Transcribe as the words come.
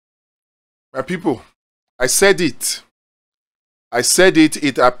My people, I said it. I said it.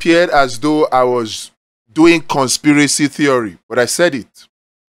 It appeared as though I was doing conspiracy theory, but I said it.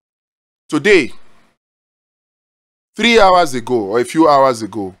 Today, 3 hours ago or a few hours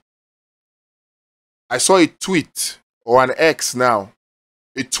ago, I saw a tweet, or an X now,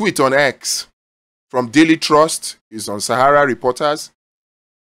 a tweet on X from Daily Trust, is on Sahara Reporters,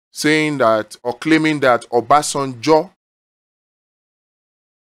 saying that, or claiming that Obasanjo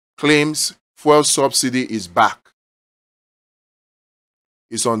claims fuel subsidy is back.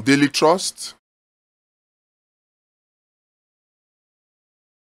 It's on Daily Trust.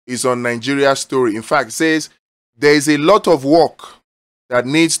 It's on Nigeria Story. In fact, it says there is a lot of work that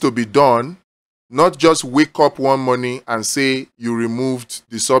needs to be done, not just wake up one morning and say you removed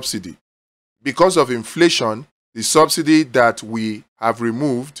the subsidy. Because of inflation, the subsidy that we have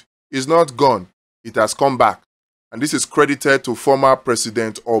removed is not gone. It has come back. And this is credited to former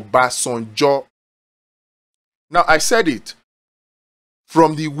President Obasanjo. Now, I said it.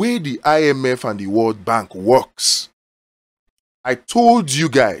 From the way the IMF and the World Bank works, I told you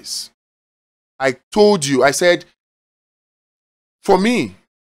guys, I said, for me,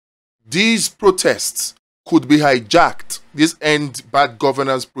 these protests could be hijacked, this end bad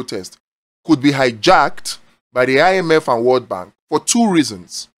governance protest could be hijacked by the IMF and World Bank for two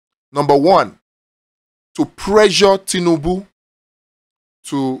reasons. Number one, to pressure Tinubu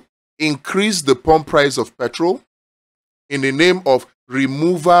to increase the pump price of petrol in the name of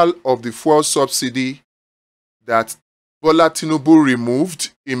removal of the fuel subsidy that Bola Tinubu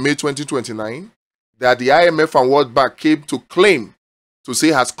removed in May 2029, that the IMF and World Bank came to claim to say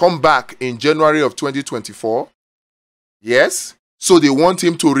has come back in January of 2024. Yes, so they want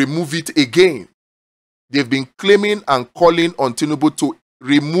him to remove it again. They've been claiming and calling on Tinubu to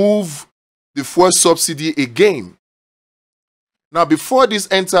remove the fuel subsidy again. Now, before this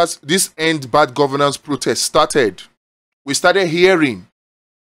end bad governance protest started, we started hearing,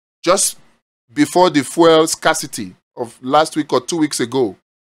 just before the fuel scarcity of last week or 2 weeks ago,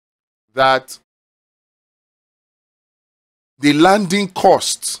 that the landing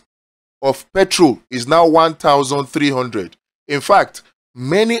cost of petrol is now 1,300. In fact,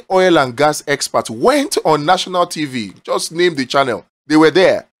 many oil and gas experts went on national TV, just name the channel, they were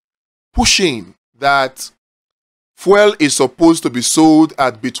there, pushing that fuel is supposed to be sold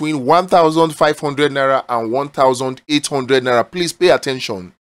at between 1,500 naira and 1,800 naira. Please pay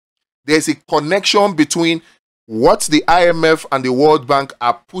attention. There's a connection between what the IMF and the World Bank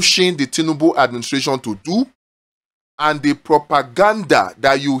are pushing the Tinubu administration to do and the propaganda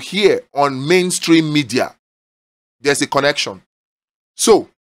that you hear on mainstream media. There's a connection. So,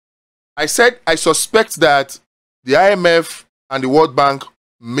 I said I suspect that the IMF and the World Bank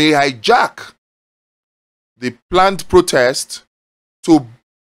may hijack the planned protest to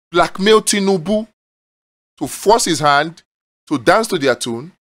blackmail Tinubu, to force his hand, to dance to their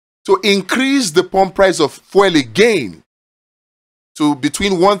tune, to increase the pump price of fuel again to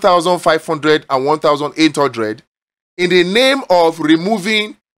between 1,500 and 1,800 in the name of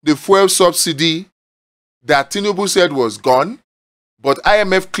removing the fuel subsidy that Tinubu said was gone, but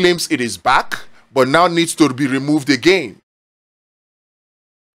IMF claims it is back, but now needs to be removed again.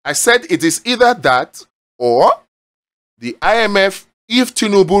 I said it is either that or the IMF, if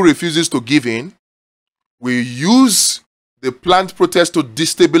Tinubu refuses to give in, will use the planned protest to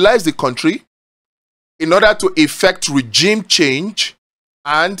destabilize the country in order to effect regime change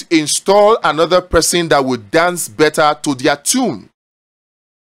and install another person that would dance better to their tune.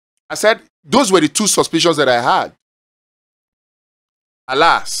 I said those were the two suspicions that I had.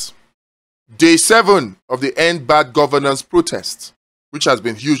 Alas, day 7 of the End Bad Governance protest, which has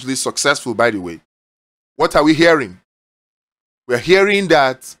been hugely successful, by the way, what are we hearing? We're hearing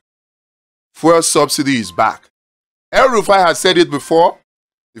that fuel subsidy is back. El-Rufai has said it before.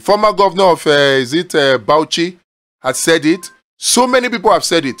 The former governor of, Bauchi had said it. So many people have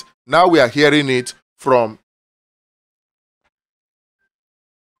said it. Now we are hearing it from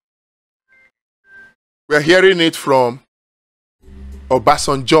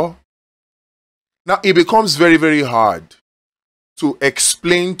Obasanjo. Now it becomes very, very hard to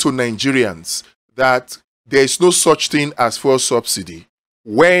explain to Nigerians that there is no such thing as fuel subsidy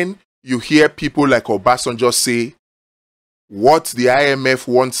when you hear people like Obasanjo say what the IMF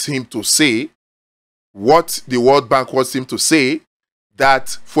wants him to say, what the World Bank wants him to say,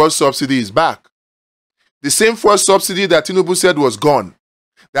 that fuel subsidy is back. The same fuel subsidy that Tinubu said was gone,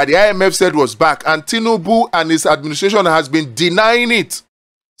 that the IMF said was back, and Tinubu and his administration has been denying it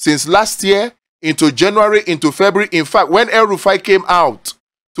since last year, into January, into February. In fact, when El-Rufai came out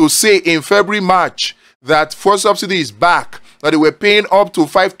to say in February, March, that fuel subsidy is back, that they were paying up to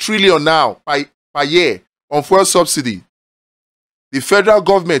 5 trillion now per year on fuel subsidy. The federal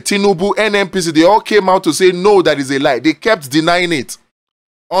government, Tinubu, NNPC, they all came out to say no, that is a lie. They kept denying it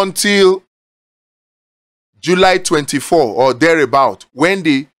until July 24 or thereabout, when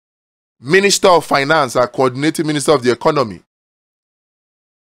the Minister of Finance, our coordinating Minister of the Economy,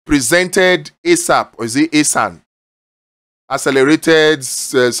 presented ASAP, or is it ASAN, accelerated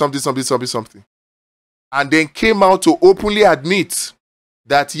something, and then came out to openly admit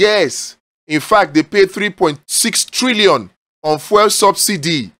that yes, in fact, they paid 3.6 trillion on fuel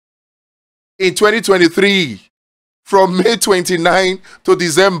subsidy in 2023 from May 29 to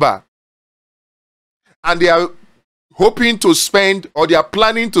December. And they are hoping to spend, or they are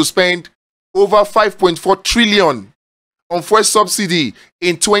planning to spend, over 5.4 trillion on fuel subsidy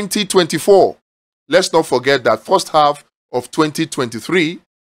in 2024. Let's not forget that first half of 2023,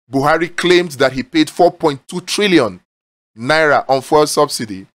 Buhari claimed that he paid 4.2 trillion naira on fuel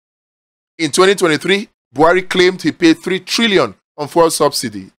subsidy. In 2023, Buhari claimed he paid 3 trillion on fuel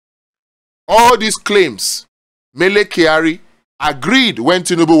subsidy. All these claims, Mele Kyari agreed when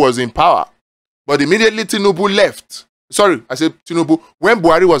Tinubu was in power. But immediately Tinubu left. Sorry, I said Tinubu. When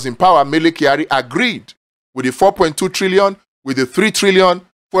Buhari was in power, Mele Kyari agreed with the 4.2 trillion, with the 3 trillion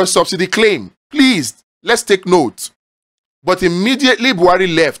fuel subsidy claim. Please, let's take note. But immediately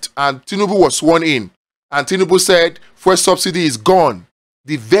Buhari left and Tinubu was sworn in. And Tinubu said fuel subsidy is gone.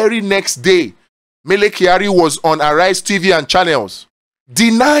 The very next day, Mele Kyari was on Arise TV and channels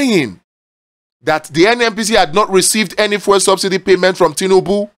denying that the NNPC had not received any fuel subsidy payment from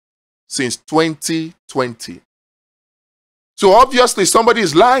Tinubu since 2020. So obviously somebody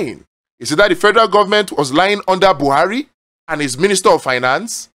is lying. Is it that the federal government was lying under Buhari and his Minister of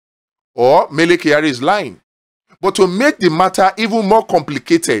Finance, or Mele Kyari is lying? But to make the matter even more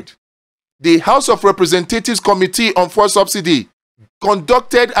complicated, the House of Representatives Committee on Fuel Subsidy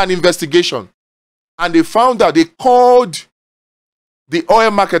conducted an investigation, and they found out, they called the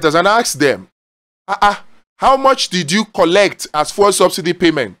oil marketers and asked them, how much did you collect as fuel subsidy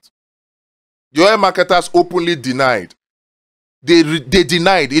payment? The oil marketers openly denied. They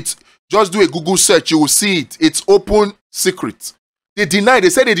denied it. Just do a Google search, you will see it. It's open secret. They denied. They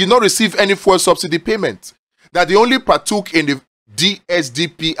said they did not receive any fuel subsidy payment. That they only partook in the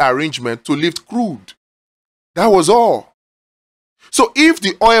DSDP arrangement to lift crude. That was all. So if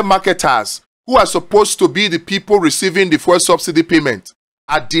the oil marketers, who are supposed to be the people receiving the fuel subsidy payment,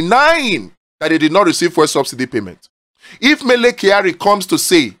 are denying that they did not receive fuel subsidy payment, if Mele Kyari comes to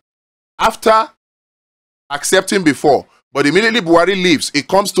say, after accepting before, but immediately Buhari leaves, he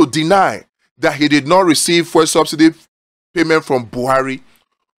comes to deny that he did not receive fuel subsidy payment from Buhari,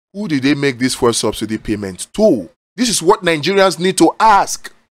 who did they make this fuel subsidy payment to? This is what Nigerians need to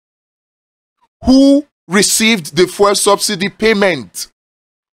ask. Who received the fuel subsidy payment?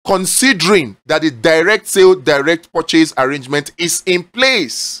 Considering that the direct sale, direct purchase arrangement is in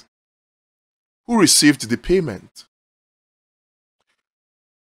place. Who received the payment?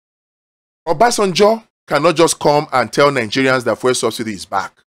 Obasanjo cannot just come and tell Nigerians that fuel subsidy is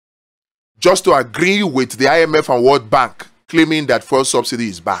back, just to agree with the IMF and World Bank claiming that fuel subsidy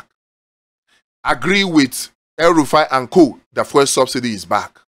is back. Agree with El Rufai and co that fuel subsidy is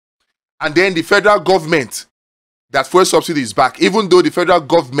back. And then the federal government that fuel subsidy is back, even though the federal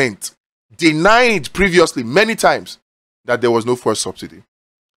government denied previously many times that there was no fuel subsidy.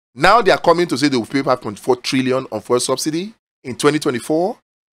 Now they are coming to say they will pay 5.4 trillion on fuel subsidy in 2024.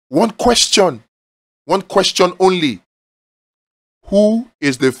 One question only. Who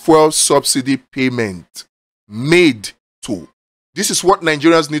is the fuel subsidy payment made to? This is what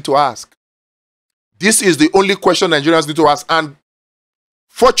Nigerians need to ask. This is the only question Nigerians need to ask. And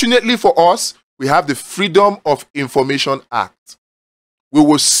fortunately for us, we have the Freedom of Information Act. We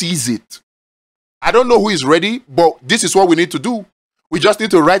will seize it. I don't know who is ready, but this is what we need to do. We just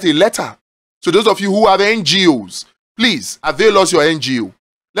need to write a letter. So those of you who have NGOs, please avail us your NGO.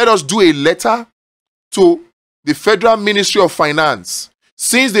 Let us do a letter to the Federal Ministry of Finance.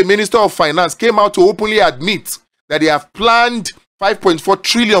 Since the Minister of Finance came out to openly admit that they have planned 5.4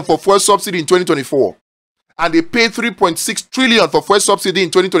 trillion for fuel subsidy in 2024, and they paid 3.6 trillion for fuel subsidy in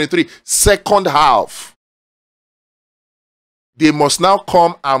 2023, second half, they must now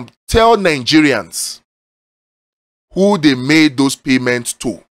come and tell Nigerians who they made those payments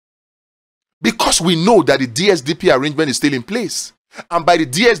to. Because we know that the DSDP arrangement is still in place. And by the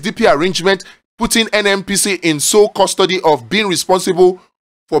DSDP arrangement, putting NNPC in sole custody of being responsible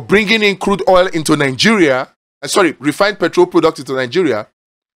for bringing in crude oil into Nigeria, refined petrol products into Nigeria,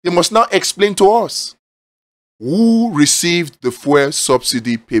 they must now explain to us who received the fuel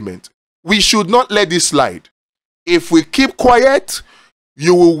subsidy payment. We should not let this slide. If we keep quiet,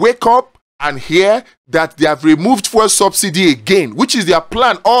 you will wake up and hear that they have removed fuel subsidy again, which is their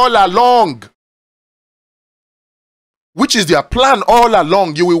plan all along. Which is their plan all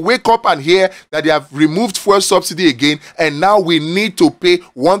along. You will wake up and hear that they have removed fuel subsidy again, and now we need to pay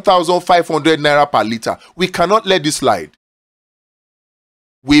 1,500 naira per litre. We cannot let this slide.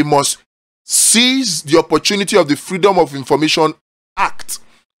 We must seize the opportunity of the Freedom of Information Act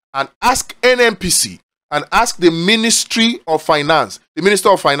and ask NNPC and ask the Ministry of Finance, the Minister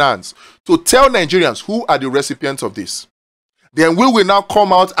of Finance, to tell Nigerians who are the recipients of this. Then we will now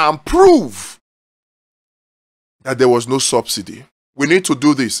come out and prove that there was no subsidy. We need to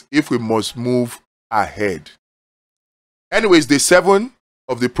do this if we must move ahead. Anyways, day 7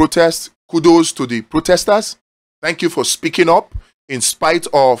 of the protest. Kudos to the protesters. Thank you for speaking up in spite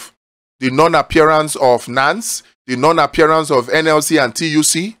of the non-appearance of NANS, the non-appearance of NLC and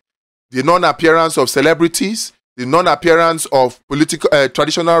TUC, the non-appearance of celebrities, the non-appearance of political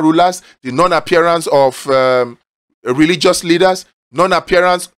traditional rulers, the non-appearance of religious leaders,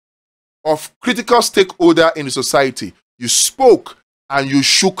 non-appearance of critical stakeholder in the society. You spoke and you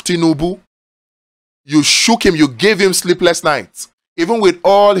shook Tinubu. You shook him. You gave him sleepless nights. Even with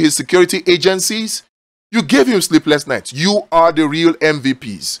all his security agencies, you gave him sleepless nights. You are the real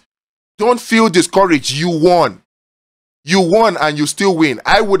MVPs. Don't feel discouraged. You won. You won and you still win.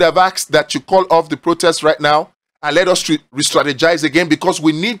 I would have asked that you call off the protest right now and let us re-strategize again, because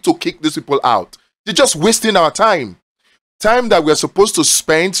we need to kick these people out. They're just wasting our time. Time that we're supposed to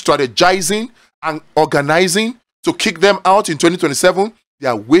spend strategizing and organizing to kick them out in 2027. They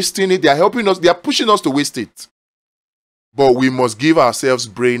are wasting it. They are helping us. They are pushing us to waste it. But we must give ourselves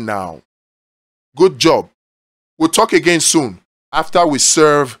brain now. Good job. We'll talk again soon after we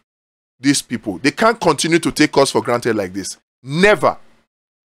serve these people. They can't continue to take us for granted like this. Never.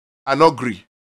 I not agree.